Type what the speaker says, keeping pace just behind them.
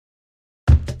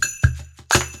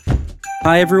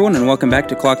Hi, everyone, and welcome back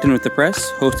to Clocked In with the Press,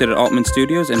 hosted at Altman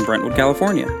Studios in Brentwood,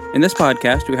 California. In this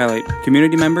podcast, we highlight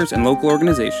community members and local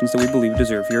organizations that we believe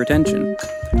deserve your attention.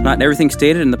 Not everything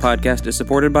stated in the podcast is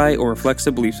supported by or reflects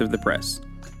the beliefs of the press.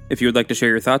 If you would like to share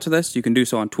your thoughts with us, you can do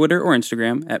so on Twitter or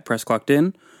Instagram at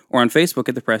PressClockedIn or on Facebook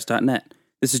at thepress.net.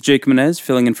 This is Jake Menez,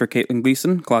 filling in for Caitlin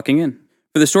Gleason, clocking in.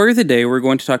 For the story of the day, we're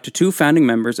going to talk to two founding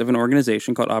members of an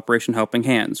organization called Operation Helping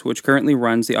Hands, which currently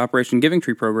runs the Operation Giving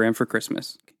Tree program for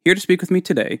Christmas. Here to speak with me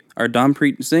today are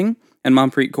Dampreet Singh and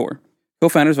Manpreet Kaur,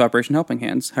 co-founders of Operation Helping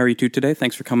Hands. How are you two today?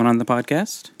 Thanks for coming on the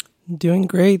podcast. Doing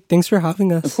great. Thanks for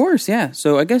having us. Of course, yeah.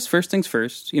 So I guess first things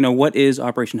first, what is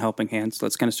Operation Helping Hands?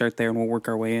 Let's kind of start there and we'll work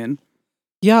our way in.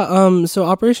 Yeah, so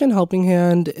Operation Helping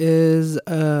Hand is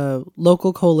a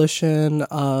local coalition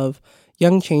of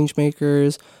young change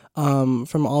makers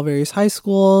from all various high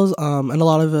schools, and a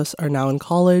lot of us are now in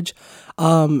college.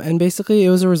 And basically, it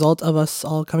was a result of us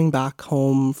all coming back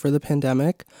home for the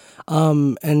pandemic,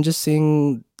 and just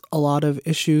seeing a lot of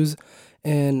issues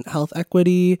in health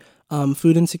equity,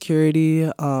 food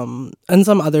insecurity, and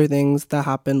some other things that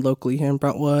happened locally here in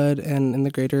Brentwood and in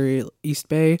the greater East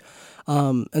Bay.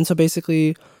 And so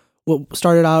basically, what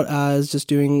started out as just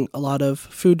doing a lot of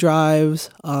food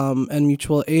drives and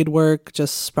mutual aid work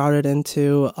just sprouted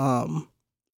into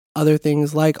other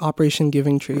things like Operation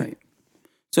Giving Tree. Right.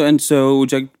 So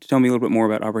would you like to tell me a little bit more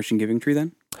about Operation Giving Tree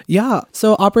then? Yeah.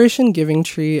 So Operation Giving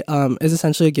Tree is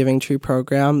essentially a Giving Tree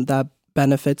program that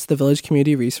benefits the Village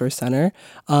Community Resource Center.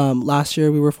 Last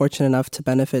year, we were fortunate enough to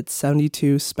benefit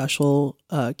 72 special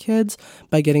kids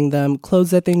by getting them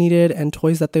clothes that they needed and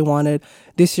toys that they wanted.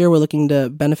 This year, we're looking to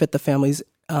benefit the families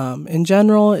in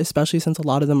general, especially since a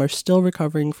lot of them are still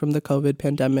recovering from the COVID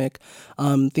pandemic.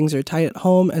 Things are tight at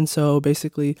home. And so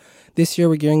basically, this year,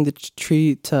 we're gearing the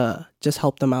tree to just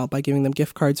help them out by giving them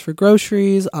gift cards for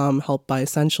groceries, help buy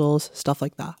essentials, stuff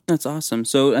like that. That's awesome.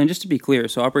 So, and just to be clear,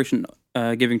 so Operation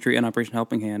Giving Tree and Operation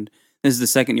Helping Hand, this is the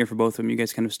second year for both of them. You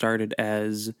guys kind of started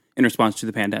as in response to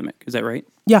the pandemic. Is that right?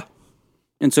 Yeah.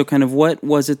 And so kind of what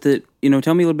was it that,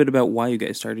 tell me a little bit about why you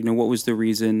guys started. What was the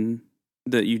reason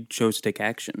that you chose to take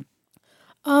action?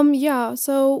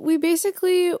 So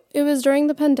it was during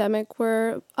the pandemic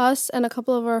where us and a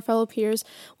couple of our fellow peers,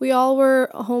 we all were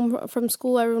home from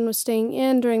school. Everyone was staying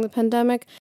in during the pandemic.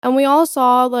 And we all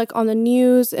saw, on the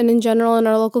news and in general in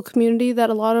our local community, that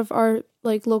a lot of our,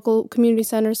 local community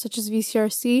centers, such as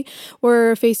VCRC,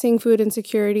 were facing food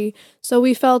insecurity. So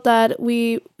we felt that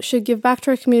we should give back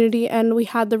to our community, and we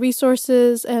had the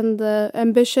resources and the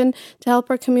ambition to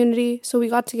help our community. So we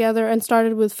got together and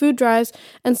started with food drives,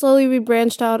 and slowly we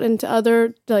branched out into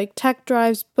other, tech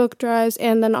drives, book drives,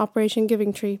 and then Operation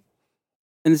Giving Tree.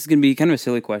 And this is going to be kind of a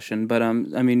silly question, but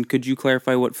could you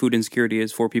clarify what food insecurity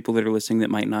is for people that are listening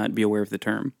that might not be aware of the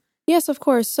term? Yes, of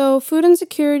course. So food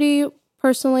insecurity,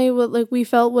 personally, what we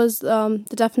felt was the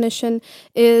definition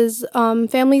is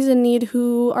families in need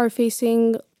who are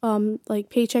facing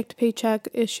paycheck to paycheck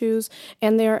issues,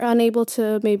 and they are unable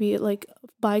to maybe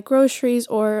buy groceries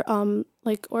or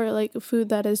food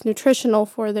that is nutritional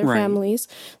for their families.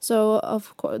 So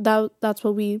of course that's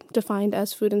what we defined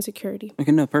as food insecurity.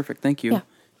 Okay, no, perfect. Thank you. Yeah.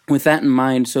 With that in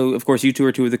mind, so of course you two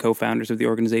are two of the co-founders of the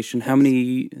organization. How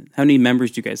many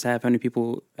members do you guys have? How many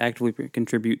people actively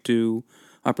contribute to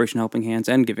Operation Helping Hands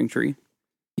and Giving Tree?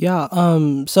 Yeah,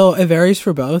 so it varies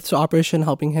for both. So Operation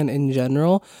Helping Hand in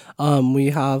general,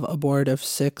 we have a board of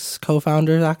 6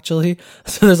 co-founders actually.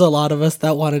 So there's a lot of us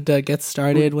that wanted to get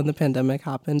started when the pandemic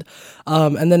happened.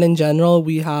 And then in general,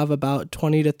 we have about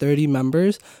 20 to 30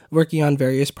 members working on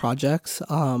various projects.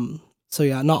 So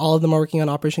yeah, not all of them are working on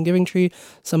Operation Giving Tree.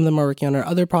 Some of them are working on our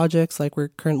other projects. We're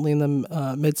currently in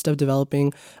the midst of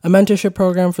developing a mentorship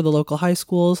program for the local high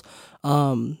schools.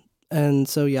 And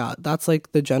so, yeah, that's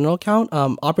the general count.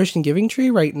 Operation Giving Tree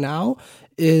right now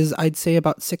is, I'd say,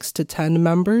 about 6 to 10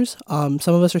 members. Some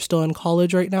of us are still in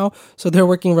college right now, so they're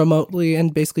working remotely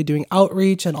and basically doing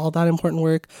outreach and all that important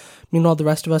work. Meanwhile, the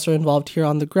rest of us are involved here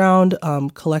on the ground,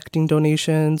 collecting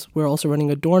donations. We're also running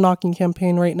a door knocking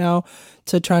campaign right now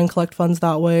to try and collect funds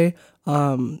that way.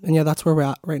 And yeah, that's where we're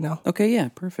at right now. Okay, yeah,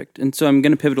 perfect. And so I'm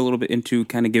going to pivot a little bit into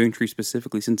kind of Giving Tree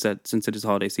specifically, since it is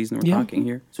holiday season we're talking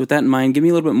here. So with that in mind, give me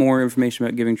a little bit more information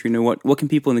about Giving Tree. What can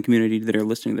people in the community that are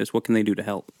listening to this, what can they do to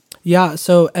help? Yeah,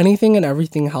 so anything and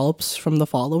everything helps from the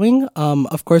following.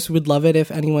 Of course, we would love it if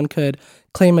anyone could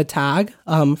claim a tag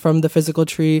from the physical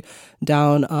tree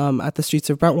down at the streets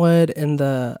of Brentwood in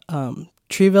the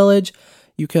Tree Village.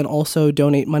 You can also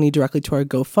donate money directly to our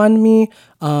GoFundMe.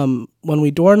 When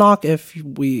we door knock, if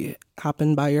we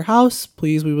happen by your house,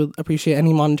 please, we would appreciate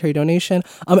any monetary donation.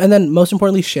 And then most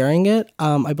importantly, sharing it,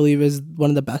 I believe is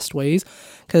one of the best ways,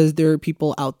 because there are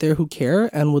people out there who care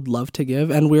and would love to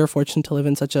give. And we are fortunate to live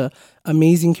in such a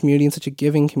amazing community and such a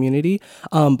giving community.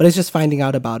 But it's just finding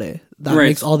out about it that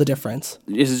makes all the difference.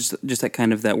 It's just that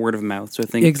kind of that word of mouth. So I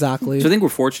think exactly. So I think we're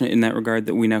fortunate in that regard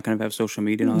that we now kind of have social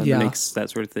media and all that makes that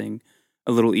sort of thing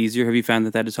a little easier. Have you found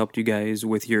that has helped you guys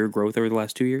with your growth over the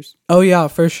last 2 years? Oh yeah,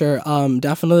 for sure.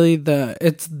 Definitely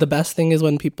it's the best thing is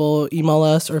when people email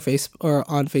us or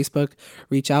on Facebook,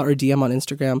 reach out or DM on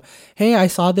Instagram. Hey, I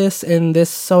saw this in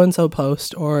this so-and-so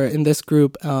post or in this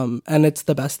group. And it's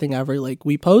the best thing ever. Like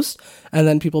we post and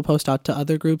then people post out to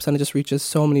other groups and it just reaches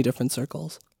so many different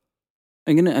circles.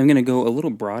 I'm gonna go a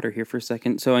little broader here for a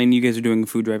second. So I know you guys are doing a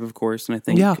food drive, of course, and I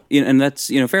think and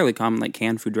that's fairly common, like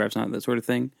canned food drives, not that sort of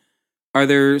thing. Are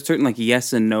there certain like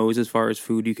yes and no's as far as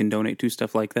food you can donate to,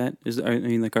 stuff like that?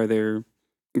 Are there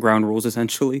ground rules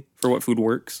essentially for what food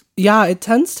works? Yeah, it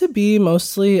tends to be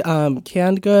mostly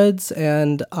canned goods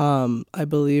and I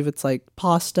believe it's like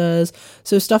pastas.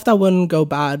 So stuff that wouldn't go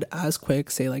bad as quick,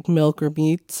 say like milk or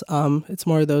meats. It's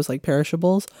more of those like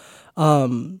perishables.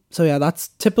 So yeah, that's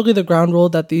typically the ground rule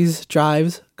that these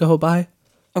drives go by.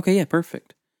 Okay, yeah,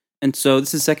 perfect. And so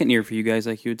this is second year for you guys,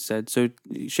 like you had said. So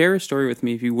share a story with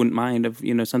me, if you wouldn't mind, of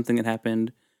something that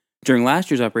happened during last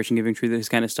year's Operation Giving Tree that has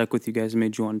kind of stuck with you guys and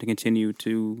made you want to continue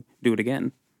to do it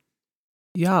again.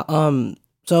 Yeah.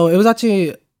 So it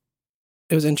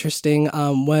was interesting.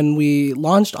 When we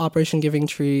launched Operation Giving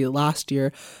Tree last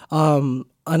year,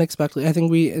 unexpectedly, I think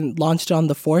we launched it on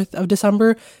the 4th of December,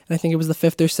 and I think it was the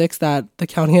 5th or 6th that the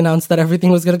county announced that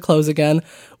everything was going to close again,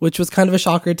 which was kind of a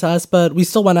shocker to us, but we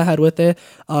still went ahead with it.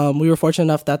 We were fortunate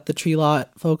enough that the tree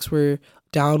lot folks were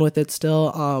down with it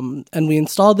still, and we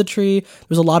installed the tree. There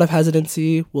was a lot of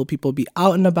hesitancy. Will people be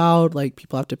out and about? Like,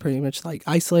 people have to pretty much like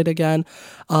isolate again.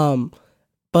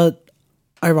 But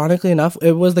ironically enough,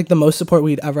 it was like the most support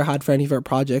we'd ever had for any of our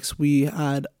projects. We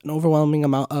had an overwhelming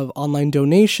amount of online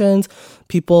donations,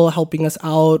 people helping us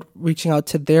out, reaching out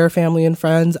to their family and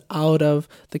friends out of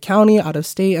the county, out of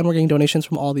state, and we're getting donations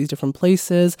from all these different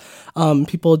places.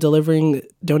 People delivering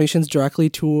donations directly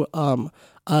to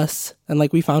us, and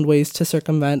like we found ways to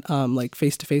circumvent like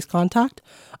face-to-face contact.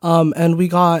 And we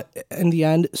got, in the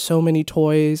end, so many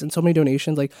toys and so many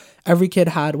donations. Like every kid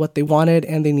had what they wanted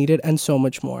and they needed and so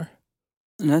much more.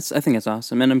 And I think that's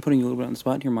awesome. And I'm putting you a little bit on the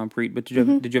spot here, Monpreet, but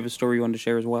did you have a story you wanted to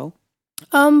share as well?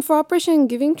 For Operation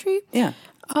Giving Tree? Yeah.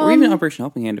 Or even Operation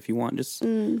Helping Hand if you want. Just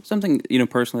something,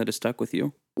 personally that has stuck with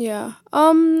you. Yeah.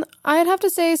 I'd have to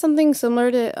say something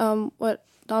similar to what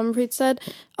Monpreet said.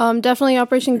 Definitely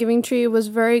Operation Giving Tree was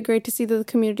very great to see the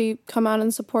community come out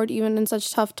and support even in such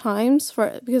tough times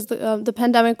because the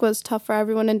pandemic was tough for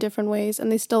everyone in different ways,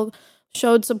 and they still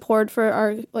showed support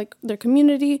for their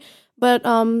community. But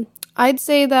I'd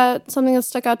say that something that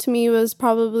stuck out to me was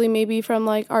probably maybe from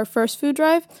like our first food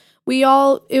drive.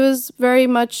 It was very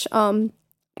much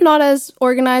not as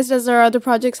organized as our other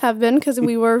projects have been because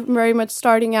we were very much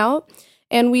starting out,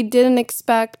 and we didn't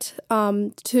expect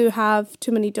to have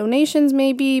too many donations.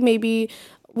 Maybe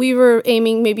we were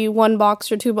aiming maybe 1 box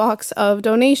or 2 box of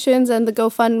donations, and the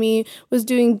GoFundMe was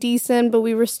doing decent, but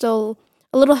we were still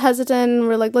a little hesitant.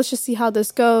 We're like, let's just see how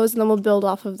this goes, and then we'll build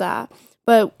off of that.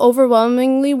 But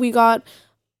overwhelmingly, we got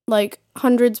like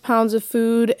hundreds of pounds of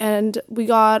food, and we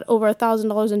got over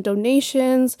 $1,000 in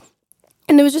donations.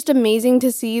 And it was just amazing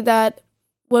to see that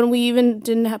when we even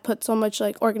didn't have put so much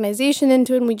like organization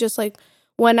into it, and we just like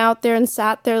went out there and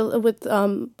sat there with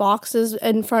boxes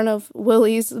in front of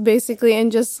Willie's basically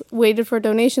and just waited for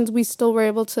donations, we still were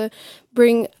able to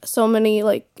bring so many,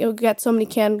 get so many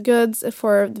canned goods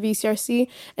for the VCRC.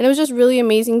 And it was just really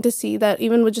amazing to see that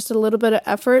even with just a little bit of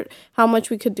effort, how much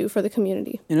we could do for the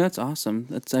community. That's awesome.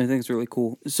 I think it's really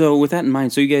cool. So with that in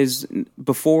mind, so you guys,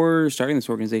 before starting this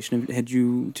organization, had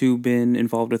you two been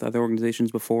involved with other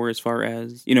organizations before as far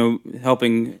as,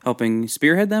 helping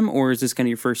spearhead them? Or is this kind of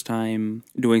your first time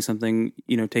doing something,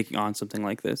 taking on something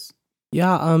like this?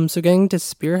 Yeah, so getting to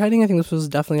spearheading, I think this was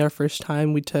definitely our first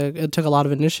time. It took a lot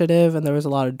of initiative, and there was a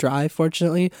lot of drive,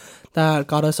 fortunately, that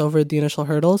got us over the initial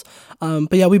hurdles.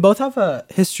 But yeah, we both have a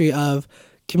history of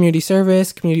community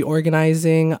service, community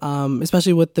organizing,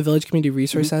 especially with the Village Community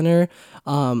Resource Center.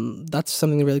 That's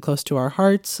something really close to our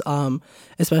hearts,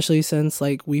 especially since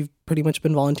we've pretty much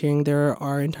been volunteering there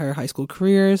our entire high school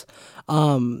careers.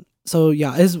 So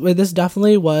yeah, this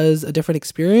definitely was a different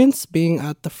experience being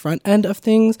at the front end of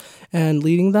things and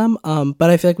leading them. But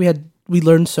I feel like we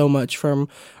learned so much from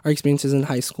our experiences in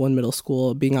high school and middle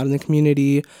school, being out in the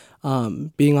community,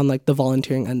 being on like the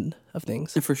volunteering end of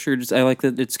things. And for sure, I like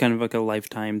that it's kind of like a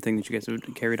lifetime thing that you guys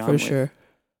have carried on For with. sure.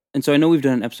 And so I know we've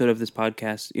done an episode of this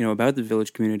podcast, about the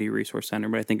Village Community Resource Center,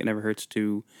 but I think it never hurts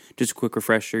to just a quick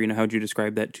refresher. How would you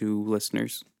describe that to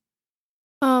listeners?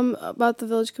 About the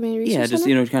Village Community Resource Center?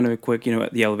 Yeah, just kind of a quick,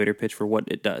 the elevator pitch for what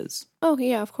it does. Oh,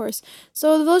 yeah, of course.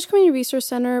 So the Village Community Resource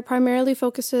Center primarily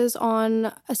focuses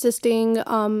on assisting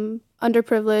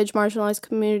underprivileged, marginalized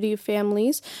community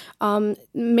families.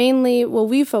 Mainly what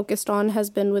we focused on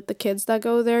has been with the kids that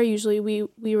go there. Usually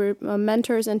we were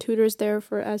mentors and tutors there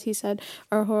for, as he said,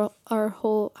 our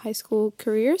whole high school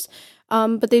careers.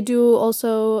 But they do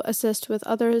also assist with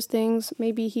other things.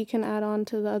 Maybe he can add on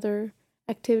to the other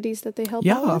activities that they help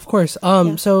out with. Of course.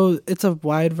 So it's a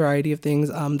wide variety of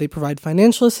things. They provide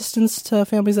financial assistance to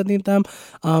families that need them.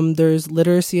 There's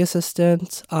literacy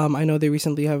assistance. I know they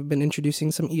recently have been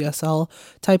introducing some ESL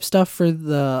type stuff for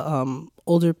the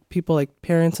older people, like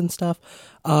parents and stuff.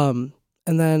 And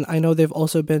then I know they've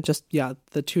also been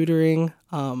the tutoring.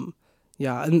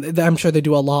 And I'm sure they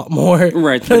do a lot more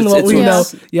right, than what we know.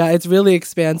 Yeah, it's really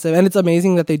expansive, and it's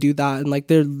amazing that they do that, and like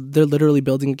they're literally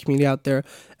building a community out there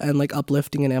and like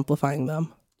uplifting and amplifying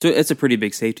them. So it's a pretty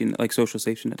big safety net, like social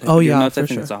safety net. Oh yeah, I think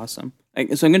that's awesome.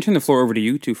 So I'm going to turn the floor over to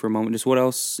you two for a moment. Just what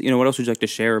else would you like to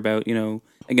share about,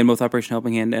 again, both Operation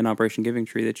Helping Hand and Operation Giving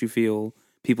Tree that you feel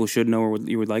people should know or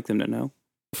you would like them to know?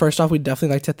 First off, we'd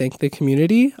definitely like to thank the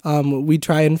community. We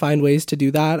try and find ways to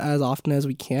do that as often as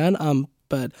we can.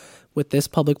 But with this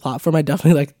public platform, I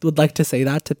definitely would like to say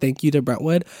that, to thank you to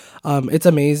Brentwood. It's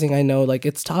amazing. I know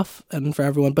it's tough and for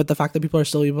everyone, but the fact that people are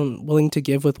still even willing to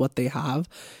give with what they have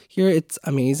here, it's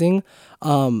amazing.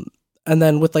 And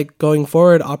then with going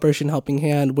forward, Operation Helping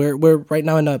Hand, we're right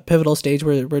now in a pivotal stage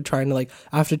where we're trying to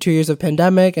after 2 years of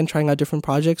pandemic and trying out different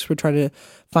projects, we're trying to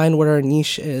find what our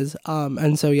niche is.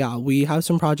 And so we have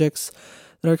some projects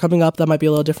that are coming up that might be a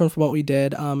little different from what we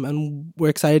did. And we're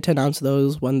excited to announce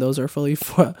those when those are fully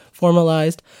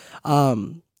formalized.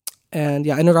 And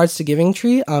in regards to Giving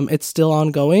Tree, it's still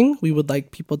ongoing. We would like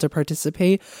people to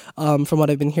participate. From what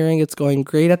I've been hearing, it's going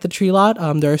great at the tree lot.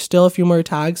 There are still a few more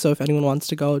tags, so if anyone wants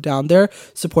to go down there,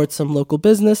 support some local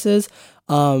businesses,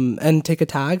 and take a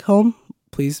tag home,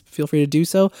 please feel free to do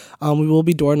so. We will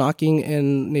be door knocking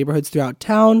in neighborhoods throughout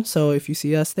town, so if you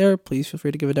see us there, please feel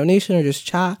free to give a donation or just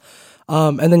chat.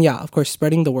 And then, of course,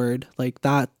 spreading the word,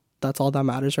 that's all that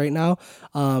matters right now.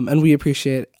 And we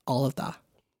appreciate all of that.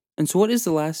 And so what is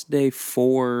the last day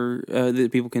for that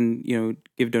people can,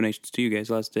 give donations to you guys?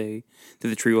 Last day that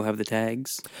the tree will have the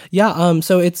tags? Yeah,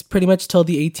 so it's pretty much till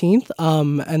the 18th.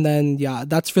 And then,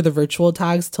 that's for the virtual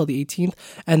tags till the 18th.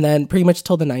 And then pretty much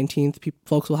till the 19th,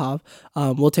 folks will have.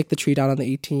 We'll take the tree down on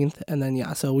the 18th. And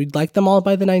then, so we'd like them all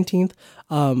by the 19th.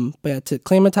 But to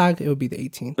claim a tag, it would be the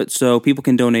 18th. But so people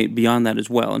can donate beyond that as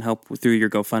well and help through your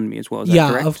GoFundMe as well. Is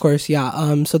that correct? Of course.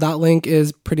 Yeah. So that link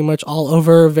is pretty much all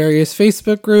over various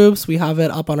Facebook groups. We have it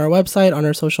up on our website, on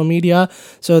our social media.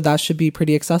 So that should be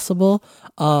pretty accessible.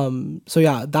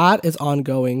 That is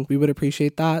ongoing. We would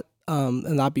appreciate that.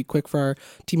 And that'd be quick for our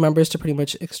team members to pretty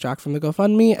much extract from the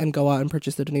GoFundMe and go out and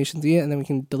purchase the donations and then we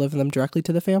can deliver them directly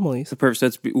to the families. So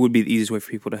perfect. That would be the easiest way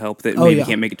for people to help that maybe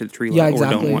can't make it to the tree lot or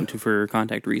don't want to for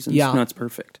contact reasons. Yeah. No, that's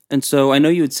perfect. And so I know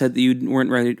you had said that you weren't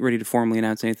ready to formally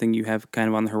announce anything you have kind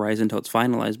of on the horizon until it's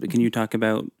finalized, but can you talk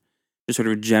about just sort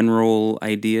of general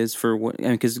ideas for what,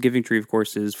 because Giving Tree, of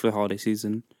course, is for the holiday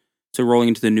season. So rolling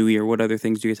into the new year, what other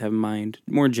things do you guys have in mind,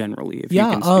 more generally? If you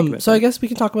can speak about so that. I guess we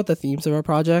can talk about the themes of our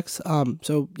projects.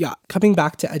 Coming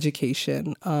back to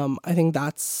education, I think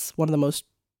that's one of the most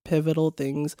pivotal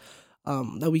things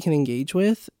that we can engage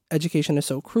with. Education is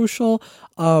so crucial,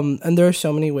 and there are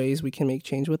so many ways we can make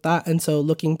change with that. And so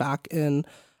looking back in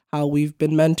how we've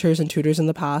been mentors and tutors in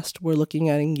the past, we're looking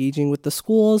at engaging with the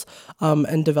schools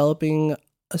and developing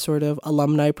a sort of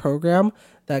alumni program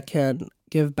that can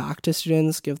give back to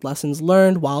students, give lessons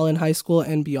learned while in high school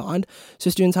and beyond. So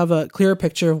students have a clearer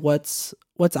picture of what's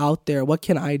out there, what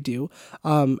can I do,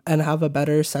 and have a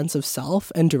better sense of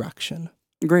self and direction.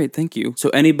 Great, thank you. So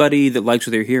anybody that likes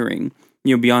what they're hearing,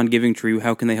 beyond Giving Tree,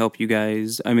 how can they help you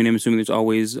guys? I mean, I'm assuming there's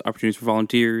always opportunities for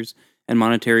volunteers and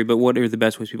monetary, but what are the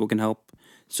best ways people can help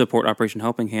support Operation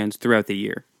Helping Hands throughout the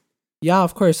year? Yeah,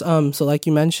 of course. So like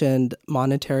you mentioned,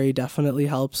 monetary definitely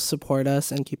helps support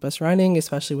us and keep us running,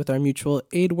 especially with our mutual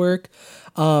aid work.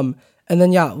 And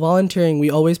then, volunteering, we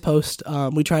always post.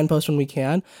 We try and post when we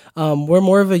can. We're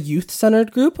more of a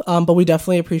youth-centered group, but we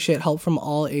definitely appreciate help from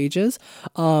all ages.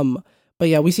 But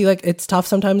yeah, we see like it's tough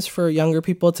sometimes for younger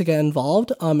people to get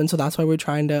involved. And so that's why we're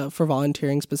trying to, for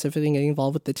volunteering specifically and getting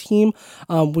involved with the team,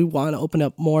 we want to open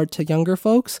up more to younger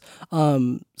folks.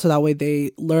 So that way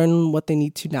they learn what they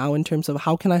need to now in terms of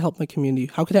how can I help my community?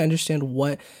 How can I understand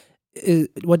what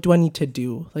do I need to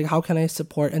do? Like, how can I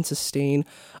support and sustain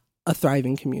a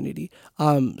thriving community?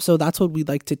 So that's what we'd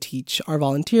like to teach our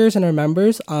volunteers and our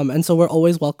members. And so we're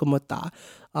always welcome with that.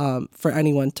 For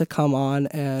anyone to come on,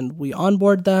 and we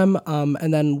onboard them,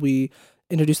 and then we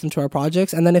introduce them to our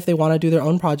projects. And then if they want to do their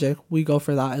own project, we go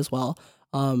for that as well.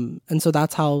 And so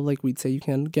that's how, like, we'd say you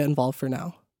can get involved for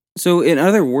now. So in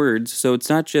other words, so it's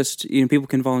not just, people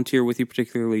can volunteer with you,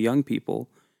 particularly young people,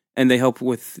 and they help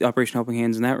with Operation Helping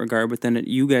Hands in that regard, but then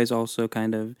you guys also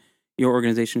your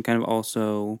organization kind of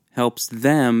also helps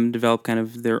them develop kind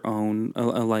of their own, a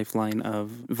lifeline of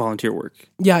volunteer work.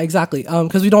 Yeah, exactly.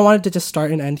 Because we don't want it to just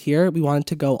start and end here. We want it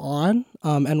to go on.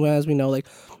 And as we know, like,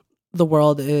 the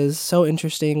world is so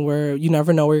interesting where you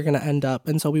never know where you're going to end up.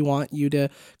 And so we want you to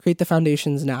create the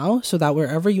foundations now so that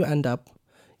wherever you end up,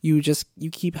 you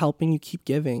keep helping, you keep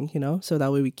giving, so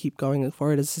that way we keep going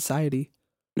forward as a society.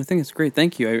 I think it's great.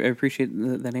 Thank you. I appreciate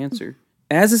that answer.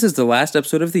 As this is the last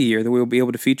episode of the year that we will be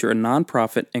able to feature a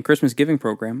nonprofit and Christmas giving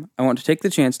program, I want to take the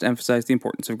chance to emphasize the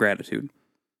importance of gratitude.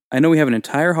 I know we have an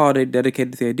entire holiday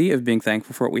dedicated to the idea of being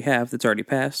thankful for what we have that's already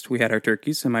passed. We had our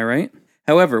turkeys, am I right?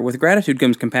 However, with gratitude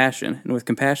comes compassion, and with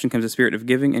compassion comes a spirit of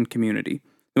giving and community.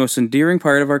 The most endearing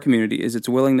part of our community is its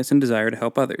willingness and desire to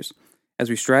help others. As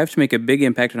we strive to make a big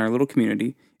impact in our little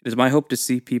community, it is my hope to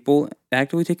see people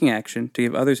actively taking action to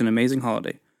give others an amazing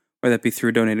holiday, whether that be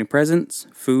through donating presents,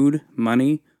 food,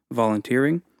 money,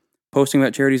 volunteering, posting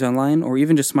about charities online, or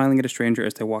even just smiling at a stranger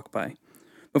as they walk by.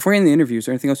 Before I end the interview, is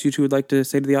there anything else you two would like to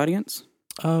say to the audience?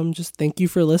 Just thank you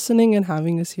for listening and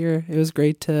having us here. It was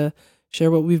great to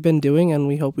share what we've been doing, and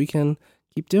we hope we can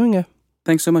keep doing it.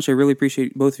 Thanks so much. I really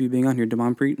appreciate both of you being on here.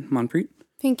 Manpreet.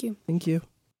 Thank you. Thank you.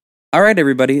 All right,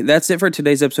 everybody. That's it for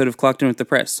today's episode of Clocked In with the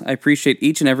Press. I appreciate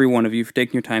each and every one of you for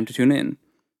taking your time to tune in.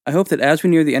 I hope that as we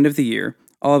near the end of the year,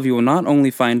 all of you will not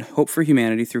only find hope for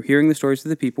humanity through hearing the stories of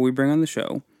the people we bring on the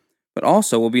show, but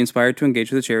also will be inspired to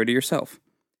engage with the charity yourself.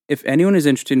 If anyone is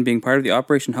interested in being part of the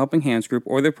Operation Helping Hands group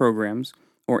or their programs,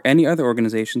 or any other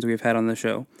organizations we have had on the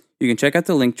show, you can check out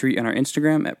the link tree on our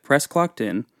Instagram at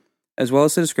PressClockedIn, as well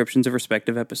as the descriptions of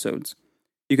respective episodes.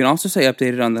 You can also stay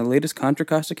updated on the latest Contra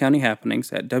Costa County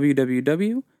happenings at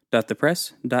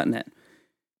www.thepress.net.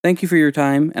 Thank you for your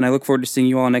time, and I look forward to seeing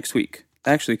you all next week.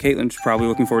 Actually, Caitlin's probably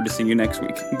looking forward to seeing you next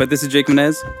week. But this is Jake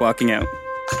Menez, clocking out.